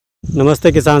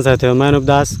नमस्ते किसान साथियों, मैं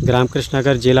अनुपदास ग्राम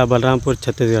कृष्णनगर जिला बलरामपुर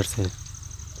छत्तीसगढ़ से।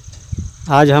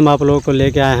 आज हम आप लोगों को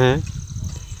लेके आए हैं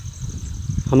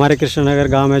हमारे कृष्णनगर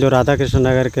गांव में जो राधा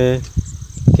कृष्णनगर के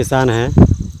किसान हैं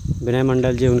विनय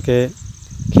मंडल जी, उनके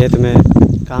खेत में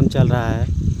काम चल रहा है।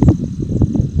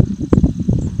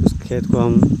 उस खेत को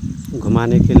हम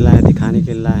घुमाने के लिए लाए, दिखाने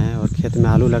के लिए लाए हैं। और खेत में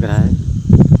आलू लग रहा है,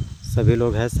 सभी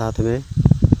लोग हैं साथ में,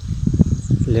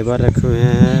 लेबर रखे हुए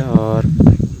हैं और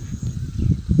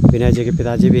विनय जी के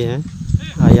पिताजी भी हैं।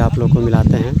 आइए आप लोग को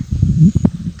मिलाते हैं।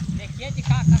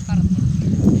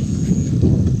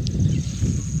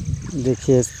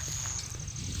 देखिए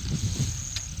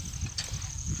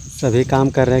सभी काम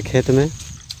कर रहे हैं खेत में।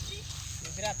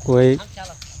 कोई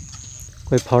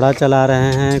फावड़ा चला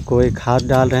रहे हैं, कोई खाद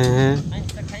डाल रहे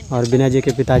हैं और विनय जी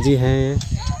के पिताजी हैं।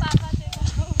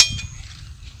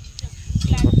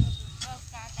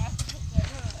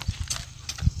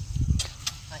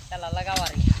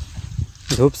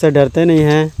 धूप से डरते नहीं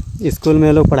हैं। स्कूल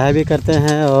में लोग पढ़ाई भी करते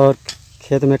हैं और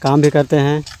खेत में काम भी करते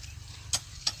हैं।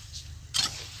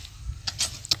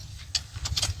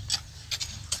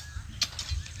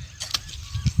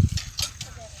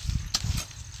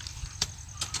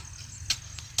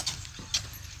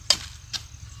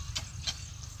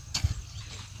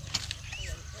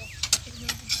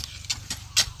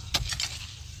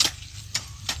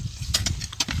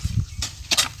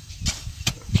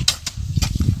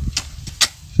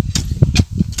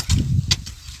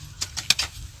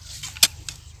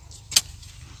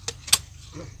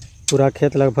 पूरा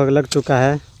खेत लगभग लग चुका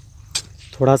है,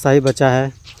 थोड़ा सा ही बचा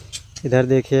है। इधर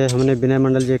देखिए, हमने विनय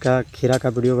मंडल जी का खीरा का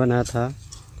वीडियो बनाया था।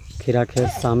 खीरा खेत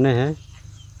सामने है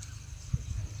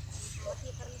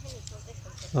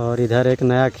और इधर एक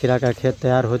नया खीरा का खेत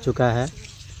तैयार हो चुका है,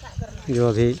 जो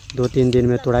अभी 2-3 दिन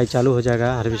में तुड़ाई चालू हो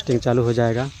जाएगा, हार्वेस्टिंग चालू हो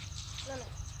जाएगा।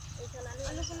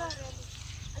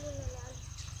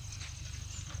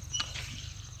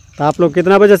 तो आप लोग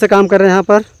कितना बजे से काम कर रहे हैं यहाँ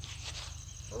पर?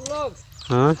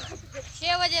 हाँ,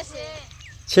 6 बजे से।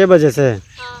 6 बजे से?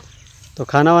 हाँ। तो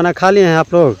खाना वाना खा लिए हैं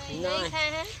आप लोग? नहीं खाए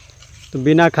हैं। तो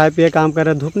बिना खाए पिए काम कर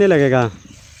रहे, धूप नहीं लगेगा? धूप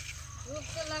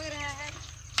तो लग रहा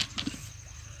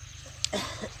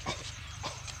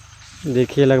है।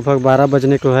 देखिए लगभग 12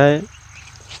 बजने को है। इन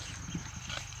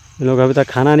लोग अभी तक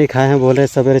खाना नहीं खाए हैं, बोल रहे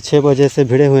सवेरे 6 बजे से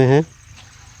भिड़े हुए हैं।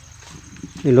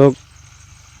 ये लोग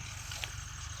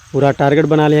पूरा टारगेट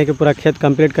बना लिए हैं कि पूरा खेत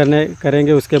कंप्लीट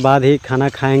करेंगे, उसके बाद ही खाना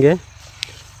खाएंगे।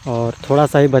 और थोड़ा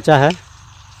सा ही बचा है।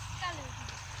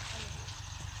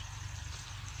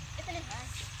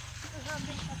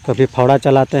 कभी फावड़ा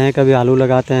चलाते हैं, कभी आलू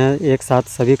लगाते हैं, एक साथ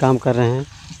सभी काम कर रहे हैं।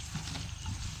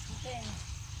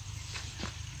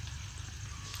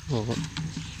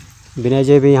 विनय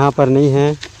जी भी यहाँ पर नहीं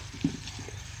हैं,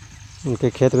 उनके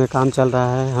खेत में काम चल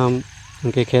रहा है। हम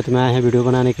उनके खेत में आए हैं वीडियो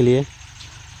बनाने के लिए।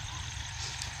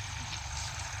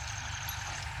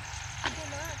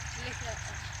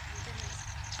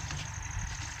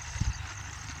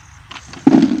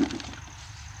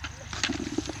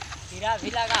 खीरा भी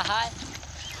लगा है।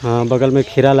 हाँ, बगल में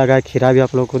खीरा लगा है, खीरा भी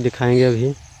आप लोगों को दिखाएंगे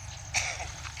अभी।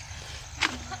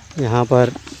 यहाँ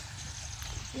पर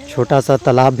छोटा सा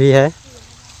तालाब भी है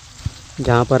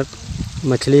जहाँ पर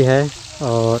मछली है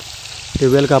और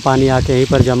ट्यूबवेल का पानी आके यहीं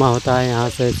पर जमा होता है, यहाँ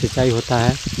से सिंचाई होता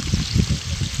है।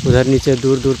 उधर नीचे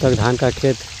दूर दूर तक धान का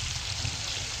खेत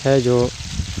है। जो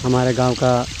हमारे गांव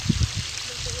का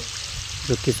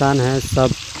जो किसान हैं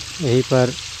सब यहीं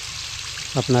पर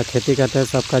अपना खेती करते हैं।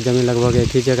 सबका ज़मीन लगभग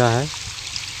एक ही जगह है।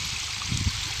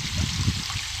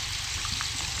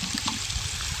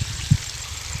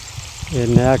 ये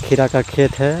नया खीरा का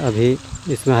खेत है, अभी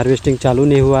इसमें हार्वेस्टिंग चालू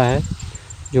नहीं हुआ है,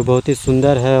 जो बहुत ही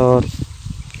सुंदर है और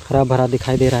हरा भरा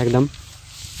दिखाई दे रहा है एकदम।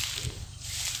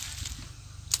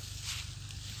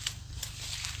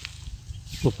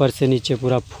 ऊपर से नीचे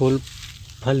पूरा फूल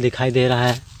फल दिखाई दे रहा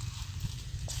है।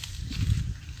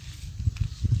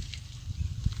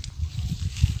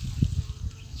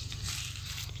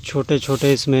 छोटे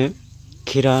छोटे इसमें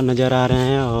खीरा नज़र आ रहे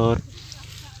हैं और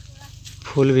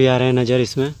फूल भी आ रहे हैं नज़र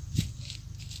इसमें।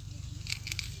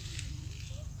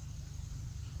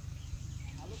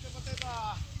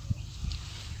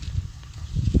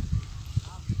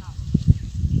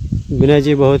 विनय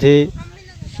जी बहुत ही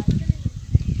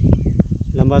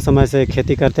लंबा समय से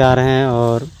खेती करते आ रहे हैं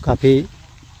और काफ़ी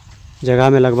जगह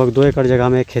में, लगभग 2 एकड़ जगह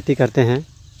में खेती करते हैं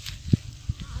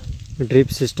ड्रिप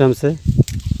सिस्टम से,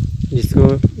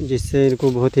 जिससे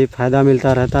इनको बहुत ही फ़ायदा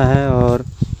मिलता रहता है। और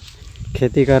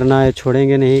खेती करना ये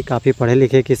छोड़ेंगे नहीं। काफ़ी पढ़े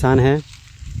लिखे किसान हैं,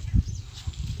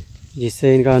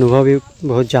 जिससे इनका अनुभव भी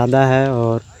बहुत ज़्यादा है।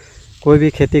 और कोई भी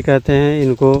खेती करते हैं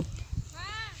इनको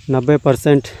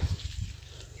 90%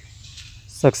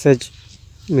 सक्सेस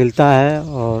मिलता है।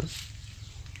 और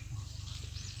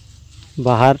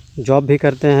बाहर जॉब भी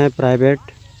करते हैं प्राइवेट,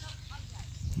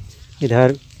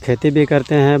 इधर खेती भी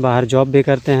करते हैं, बाहर जॉब भी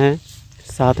करते हैं,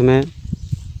 साथ में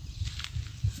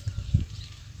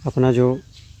अपना जो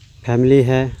फैमिली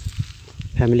है,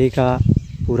 फैमिली का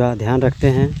पूरा ध्यान रखते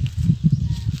हैं।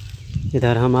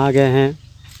 इधर हम आ गए हैं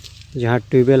जहाँ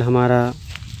ट्यूबवेल हमारा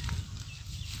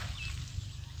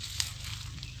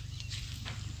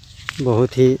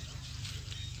बहुत ही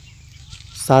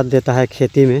साथ देता है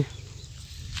खेती में।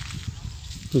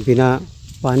 बिना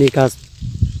पानी का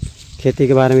खेती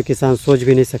के बारे में किसान सोच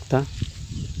भी नहीं सकता।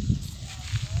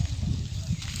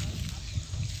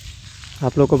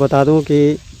 आप लोग को बता दूं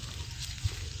कि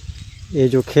ये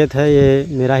जो खेत है ये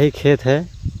मेरा ही खेत है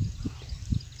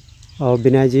और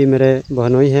विनय जी मेरे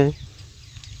बहनोई हैं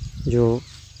जो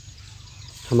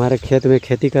हमारे खेत में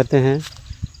खेती करते हैं।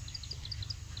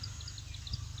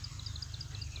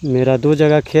 मेरा 2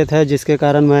 जगह खेत है जिसके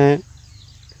कारण मैं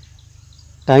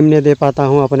टाइम नहीं दे पाता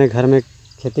हूँ, अपने घर में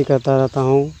खेती करता रहता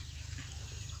हूँ।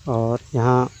 और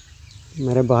यहाँ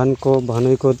मेरे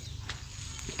बहनोई को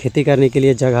खेती करने के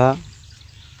लिए जगह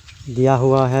दिया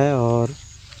हुआ है और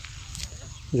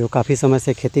जो काफ़ी समय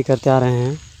से खेती करते आ रहे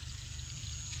हैं।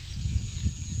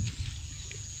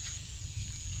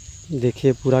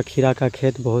 देखिए पूरा खीरा का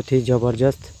खेत बहुत ही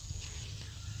ज़बरदस्त,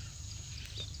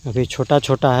 अभी छोटा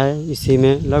छोटा है। इसी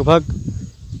में लगभग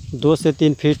 2 से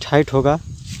 3 फीट हाइट होगा।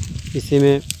 इसी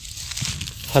में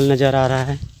फल नज़र आ रहा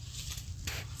है।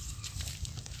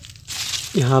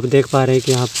 यहाँ आप देख पा रहे हैं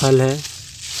कि यहाँ फल है,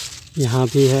 यहाँ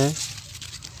भी है,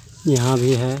 यहाँ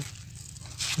भी है।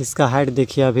 इसका हाइट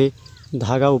देखिए, अभी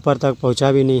धागा ऊपर तक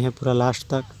पहुँचा भी नहीं है, पूरा लास्ट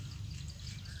तक।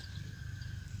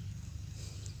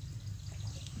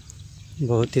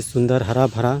 बहुत ही सुंदर हरा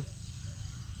भरा।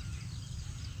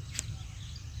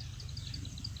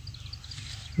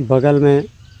 बगल में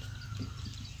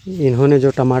इन्होंने जो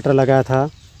टमाटर लगाया था,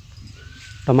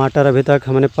 टमाटर अभी तक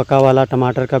हमने पका वाला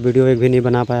टमाटर का वीडियो एक भी नहीं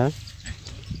बना पाया।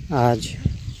 आज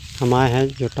हम आए हैं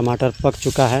जो टमाटर पक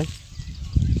चुका है।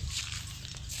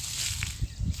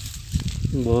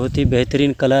 बहुत ही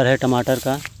बेहतरीन कलर है टमाटर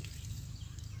का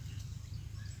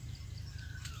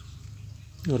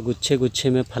और गुच्छे गुच्छे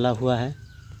में फला हुआ है।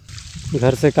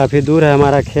 घर से काफ़ी दूर है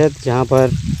हमारा खेत, जहाँ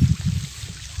पर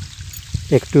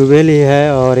एक ट्यूबवेल ही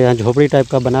है और यहाँ झोपड़ी टाइप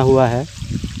का बना हुआ है।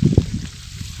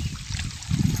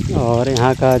 और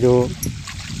यहाँ का जो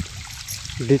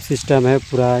ड्रिप सिस्टम है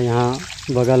पूरा, यहाँ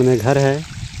बगल में घर है,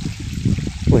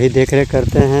 वही देख रेख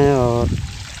करते हैं और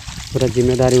पूरा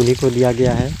जिम्मेदारी उन्हीं को दिया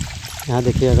गया है। यहाँ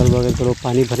देखिए अगल बगल के लोग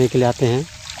पानी भरने के लिए आते हैं।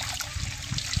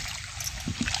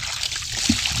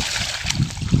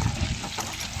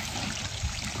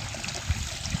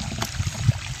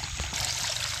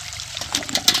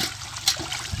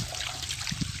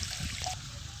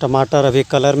 टमाटर अभी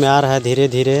कलर में आ रहा है धीरे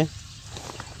धीरे,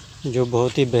 जो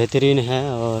बहुत ही बेहतरीन है।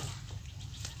 और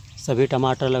सभी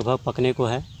टमाटर लगभग पकने को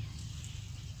है।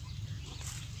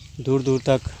 दूर दूर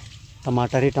तक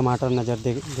टमाटर ही टमाटर नज़र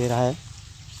दे रहा है,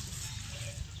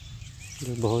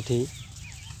 जो बहुत ही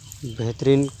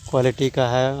बेहतरीन क्वालिटी का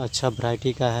है, अच्छा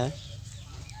वैरायटी का है।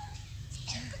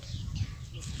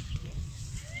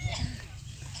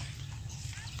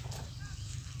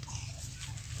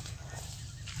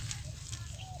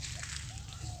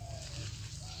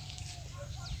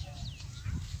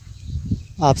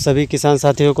 आप सभी किसान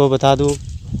साथियों को बता दूं,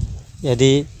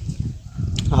 यदि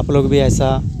आप लोग भी ऐसा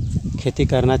खेती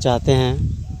करना चाहते हैं,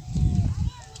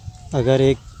 अगर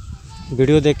एक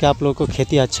वीडियो देख के आप लोग को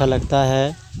खेती अच्छा लगता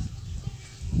है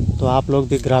तो आप लोग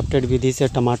भी ग्राफ्टेड विधि से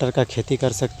टमाटर का खेती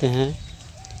कर सकते हैं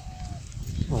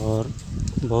और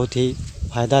बहुत ही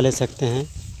फ़ायदा ले सकते हैं।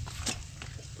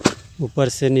 ऊपर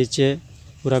से नीचे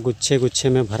पूरा गुच्छे गुच्छे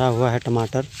में भरा हुआ है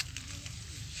टमाटर।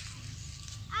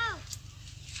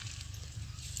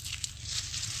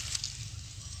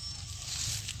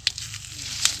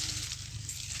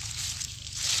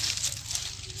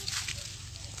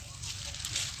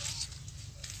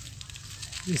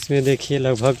 इसमें देखिए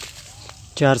लगभग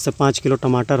 4 से 5 किलो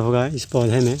टमाटर होगा इस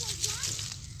पौधे में।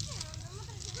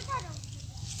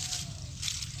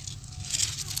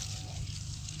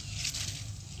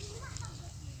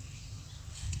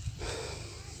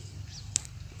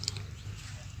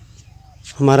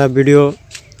 हमारा वीडियो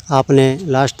आपने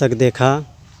लास्ट तक देखा,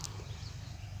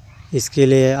 इसके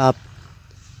लिए आप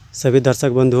सभी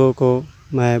दर्शक बंधुओं को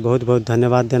मैं बहुत बहुत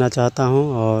धन्यवाद देना चाहता हूं।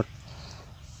 और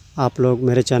आप लोग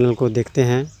मेरे चैनल को देखते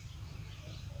हैं,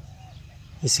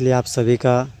 इसलिए आप सभी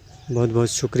का बहुत बहुत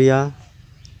शुक्रिया,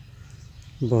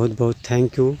 बहुत बहुत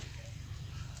थैंक यू।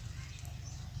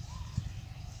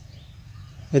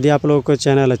 यदि आप लोगों को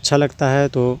चैनल अच्छा लगता है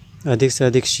तो अधिक से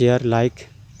अधिक शेयर, लाइक,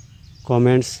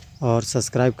 कमेंट्स और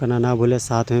सब्सक्राइब करना ना भूलें।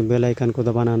 साथ में बेल आइकन को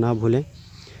दबाना ना भूलें।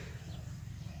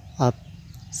 आप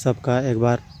सबका एक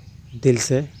बार दिल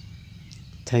से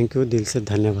थैंक यू, दिल से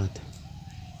धन्यवाद।